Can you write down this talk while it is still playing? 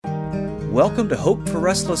Welcome to Hope for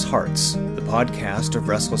Restless Hearts, the podcast of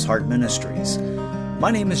Restless Heart Ministries. My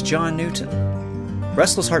name is John Newton.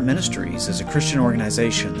 Restless Heart Ministries is a Christian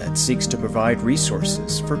organization that seeks to provide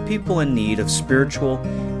resources for people in need of spiritual,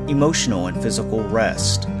 emotional, and physical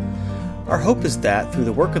rest. Our hope is that through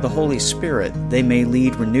the work of the Holy Spirit, they may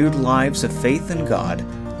lead renewed lives of faith in God,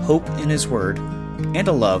 hope in His Word, and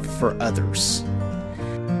a love for others.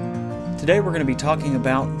 Today we're going to be talking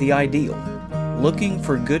about the ideal, looking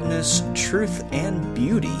for goodness, truth, and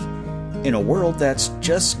beauty in a world that's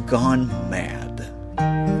just gone mad.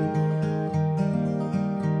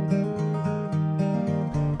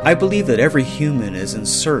 I believe that every human is in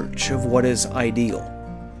search of what is ideal.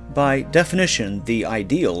 By definition, the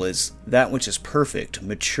ideal is that which is perfect,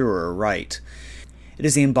 mature, or right. It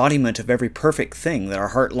is the embodiment of every perfect thing that our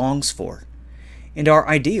heart longs for. And our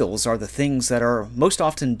ideals are the things that are most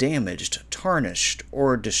often damaged, tarnished,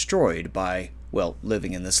 or destroyed by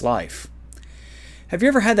living in this life. Have you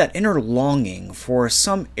ever had that inner longing for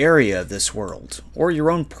some area of this world, or your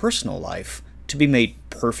own personal life, to be made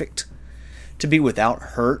perfect? To be without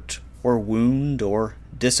hurt, or wound, or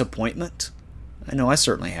disappointment? I know I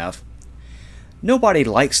certainly have. Nobody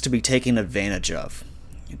likes to be taken advantage of,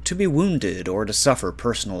 to be wounded, or to suffer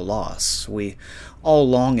personal loss. We all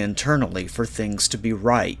long internally for things to be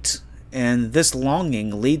right, and this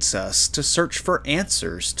longing leads us to search for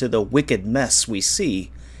answers to the wicked mess we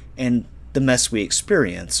see and the mess we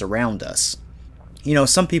experience around us. You know,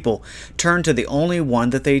 some people turn to the only one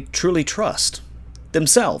that they truly trust,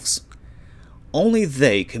 themselves. Only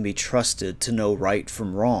they can be trusted to know right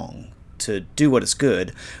from wrong, to do what is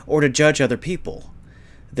good, or to judge other people.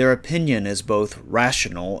 Their opinion is both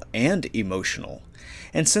rational and emotional.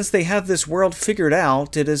 And since they have this world figured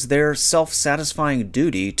out, it is their self-satisfying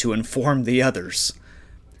duty to inform the others.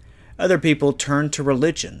 Other people turn to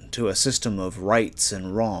religion, to a system of rights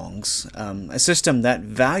and wrongs, a system that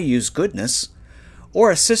values goodness,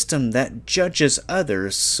 or a system that judges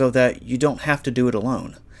others so that you don't have to do it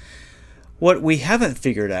alone. What we haven't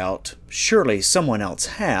figured out, surely someone else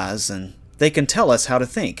has, and they can tell us how to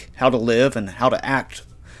think, how to live, and how to act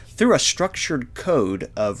through a structured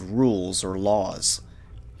code of rules or laws.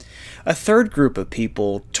 A third group of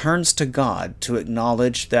people turns to God to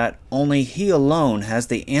acknowledge that only He alone has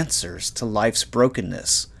the answers to life's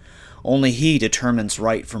brokenness. Only He determines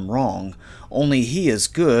right from wrong. Only He is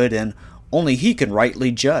good, and only He can rightly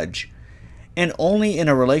judge. And only in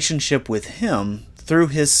a relationship with Him, through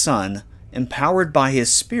His Son, empowered by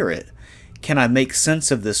His Spirit, can I make sense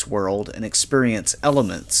of this world and experience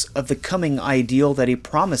elements of the coming ideal that He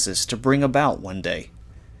promises to bring about one day.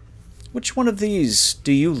 Which one of these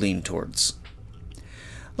do you lean towards?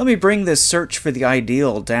 Let me bring this search for the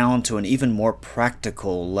ideal down to an even more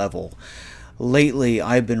practical level. Lately,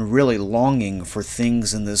 I've been really longing for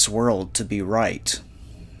things in this world to be right.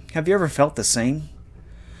 Have you ever felt the same?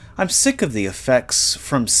 I'm sick of the effects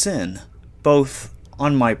from sin, both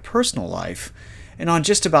on my personal life and on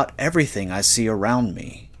just about everything I see around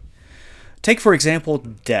me. Take, for example,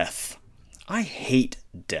 death. I hate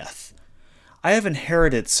death. I have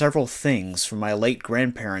inherited several things from my late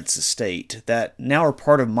grandparents' estate that now are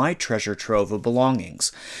part of my treasure trove of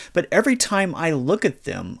belongings. But every time I look at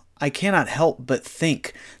them, I cannot help but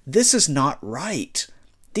think, this is not right.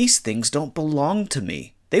 These things don't belong to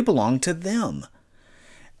me. They belong to them.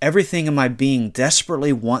 Everything in my being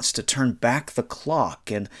desperately wants to turn back the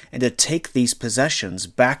clock and to take these possessions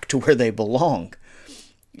back to where they belong.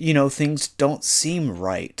 You know, things don't seem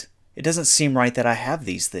right. It doesn't seem right that I have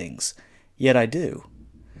these things. Yet I do.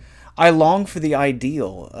 I long for the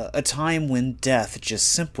ideal, a time when death just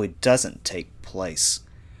simply doesn't take place.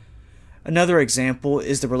 Another example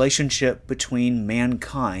is the relationship between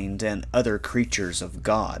mankind and other creatures of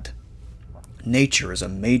God. Nature is a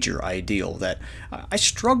major ideal that I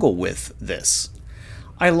struggle with this.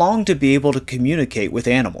 I long to be able to communicate with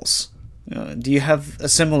animals. Do you have a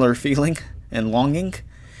similar feeling and longing?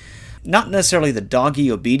 Not necessarily the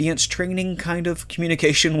doggy obedience training kind of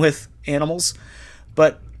communication with animals,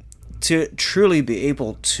 but to truly be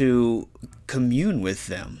able to commune with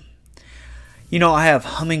them. You know, I have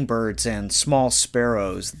hummingbirds and small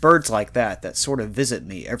sparrows, birds like that sort of visit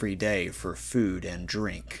me every day for food and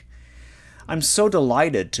drink. I'm so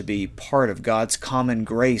delighted to be part of God's common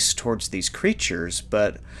grace towards these creatures,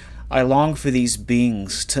 but I long for these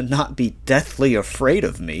beings to not be deathly afraid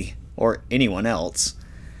of me or anyone else,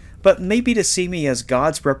 but maybe to see me as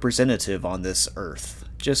God's representative on this earth,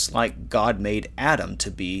 just like God made Adam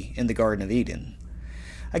to be in the Garden of Eden.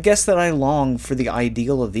 I guess that I long for the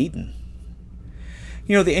ideal of Eden.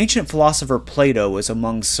 You know, the ancient philosopher Plato was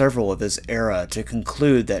among several of his era to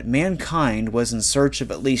conclude that mankind was in search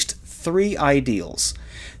of at least three ideals,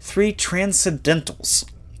 three transcendentals: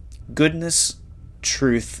 goodness,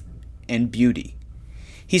 truth, and beauty.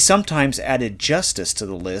 He sometimes added justice to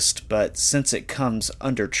the list, but since it comes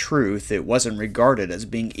under truth, it wasn't regarded as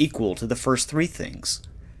being equal to the first three things: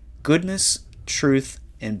 goodness, truth,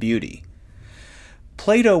 and beauty.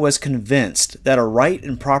 Plato was convinced that a right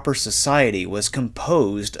and proper society was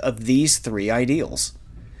composed of these three ideals.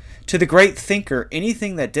 To the great thinker,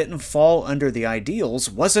 anything that didn't fall under the ideals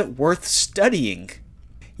wasn't worth studying.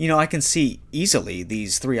 I can see easily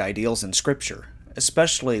these three ideals in Scripture,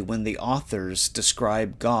 especially when the authors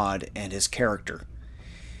describe God and his character.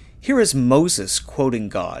 Here is Moses quoting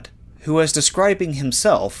God, who is describing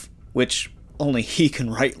himself, which only he can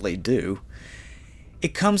rightly do.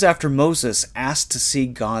 It comes after Moses asked to see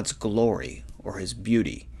God's glory, or his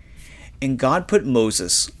beauty. And God put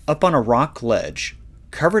Moses up on a rock ledge,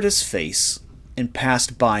 covered his face, and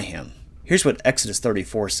passed by him. Here's what Exodus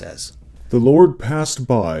 34 says. The Lord passed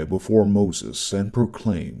by before Moses and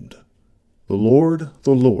proclaimed, the Lord,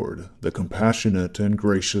 the compassionate and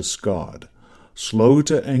gracious God, slow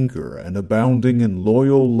to anger and abounding in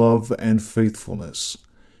loyal love and faithfulness,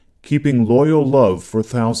 keeping loyal love for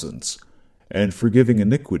thousands, and forgiving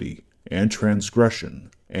iniquity and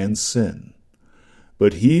transgression and sin.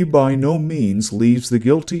 But he by no means leaves the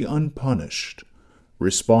guilty unpunished,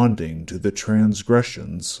 responding to the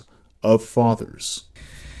transgressions of fathers.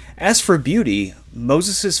 As for beauty,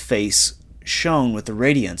 Moses' face shone with the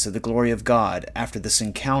radiance of the glory of God after this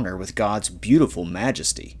encounter with God's beautiful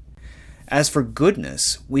majesty. As for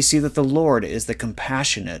goodness, we see that the Lord is the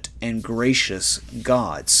compassionate and gracious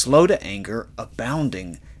God, slow to anger,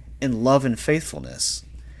 abounding in love and faithfulness.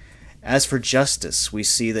 As for justice, we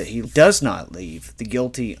see that he does not leave the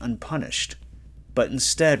guilty unpunished, but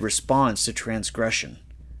instead responds to transgression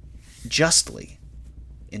justly,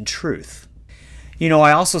 in truth.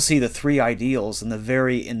 I also see the three ideals in the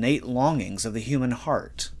very innate longings of the human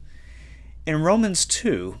heart. In Romans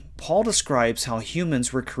 2, Paul describes how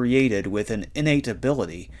humans were created with an innate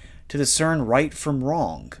ability to discern right from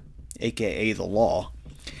wrong, aka the law,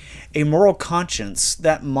 a moral conscience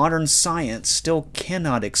that modern science still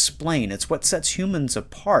cannot explain. It's what sets humans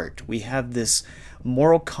apart. We have this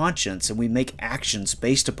moral conscience and we make actions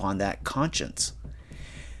based upon that conscience.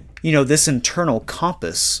 This internal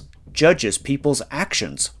compass judges people's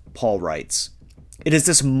actions, Paul writes. It is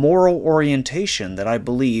this moral orientation that I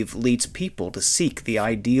believe leads people to seek the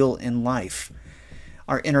ideal in life.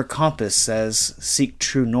 Our inner compass says, seek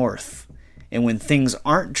true north. And when things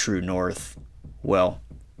aren't true north, well,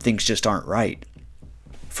 things just aren't right.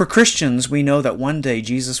 For Christians, we know that one day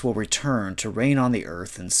Jesus will return to reign on the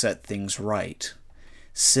earth and set things right.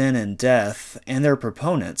 Sin and death and their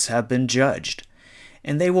proponents have been judged,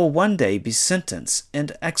 and they will one day be sentenced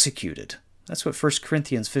and executed. That's what 1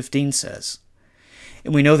 Corinthians 15 says.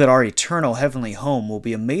 And we know that our eternal heavenly home will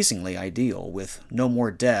be amazingly ideal, with no more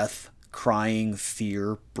death, crying,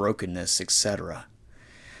 fear, brokenness, etc.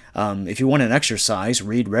 If you want an exercise,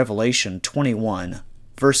 read Revelation 21,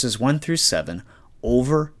 verses 1 through 7,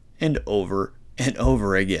 over and over and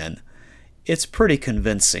over again. It's pretty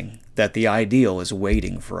convincing that the ideal is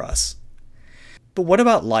waiting for us. But what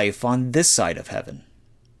about life on this side of heaven?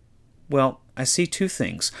 Well, I see two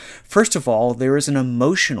things. First of all, there is an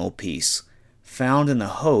emotional peace found in the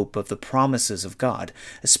hope of the promises of God,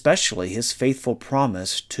 especially his faithful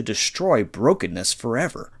promise to destroy brokenness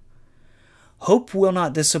forever. Hope will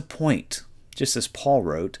not disappoint, just as Paul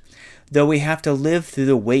wrote, though we have to live through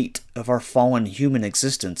the weight of our fallen human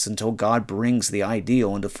existence until God brings the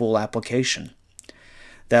ideal into full application.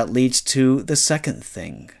 That leads to the second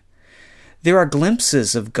thing. There are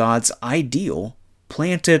glimpses of God's ideal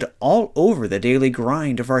planted all over the daily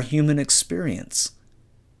grind of our human experience.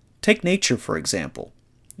 Take nature, for example.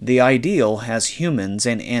 The ideal has humans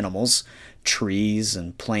and animals, trees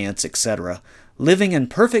and plants, etc., living in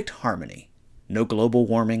perfect harmony. No global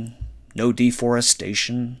warming, no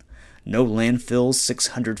deforestation, no landfills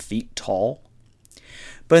 600 feet tall.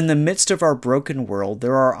 But in the midst of our broken world,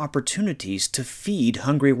 there are opportunities to feed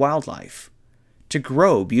hungry wildlife, to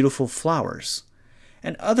grow beautiful flowers,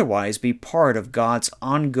 and otherwise be part of God's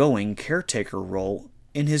ongoing caretaker role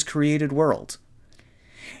in his created world.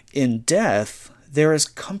 In death, there is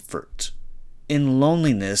comfort. In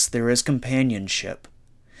loneliness, there is companionship.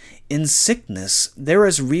 In sickness, there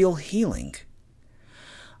is real healing.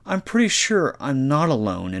 I'm pretty sure I'm not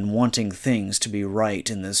alone in wanting things to be right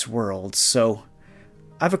in this world, so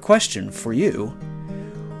I have a question for you.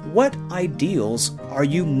 What ideals are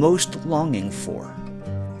you most longing for?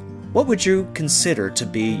 What would you consider to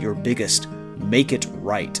be your biggest make it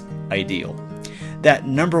right ideal? That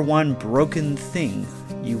number one broken thing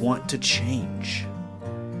you want to change.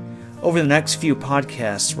 Over the next few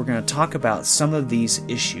podcasts, we're going to talk about some of these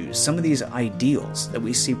issues, some of these ideals that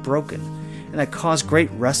we see broken and that cause great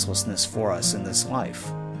restlessness for us in this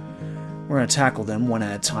life. We're going to tackle them one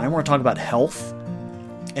at a time. We're going to talk about health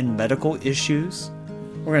and medical issues.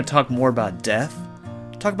 We're going to talk more about death,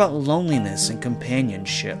 talk about loneliness and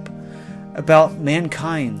companionship, about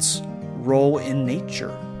mankind's role in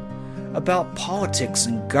nature, about politics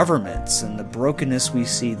and governments and the brokenness we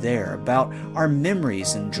see there, about our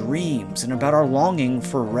memories and dreams, and about our longing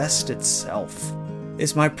for rest itself.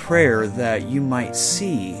 It's my prayer that you might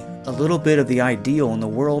see a little bit of the ideal in the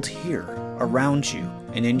world here, around you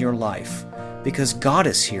and in your life, because God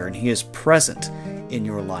is here and He is present in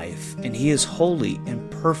your life, and He is holy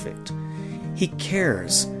and perfect. He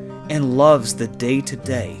cares and loves the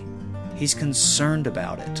day-to-day. He's concerned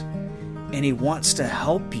about it. And He wants to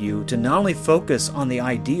help you to not only focus on the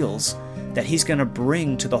ideals that He's going to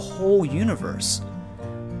bring to the whole universe,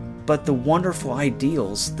 but the wonderful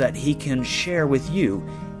ideals that He can share with you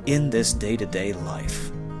in this day-to-day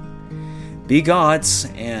life. Be God's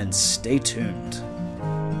and stay tuned.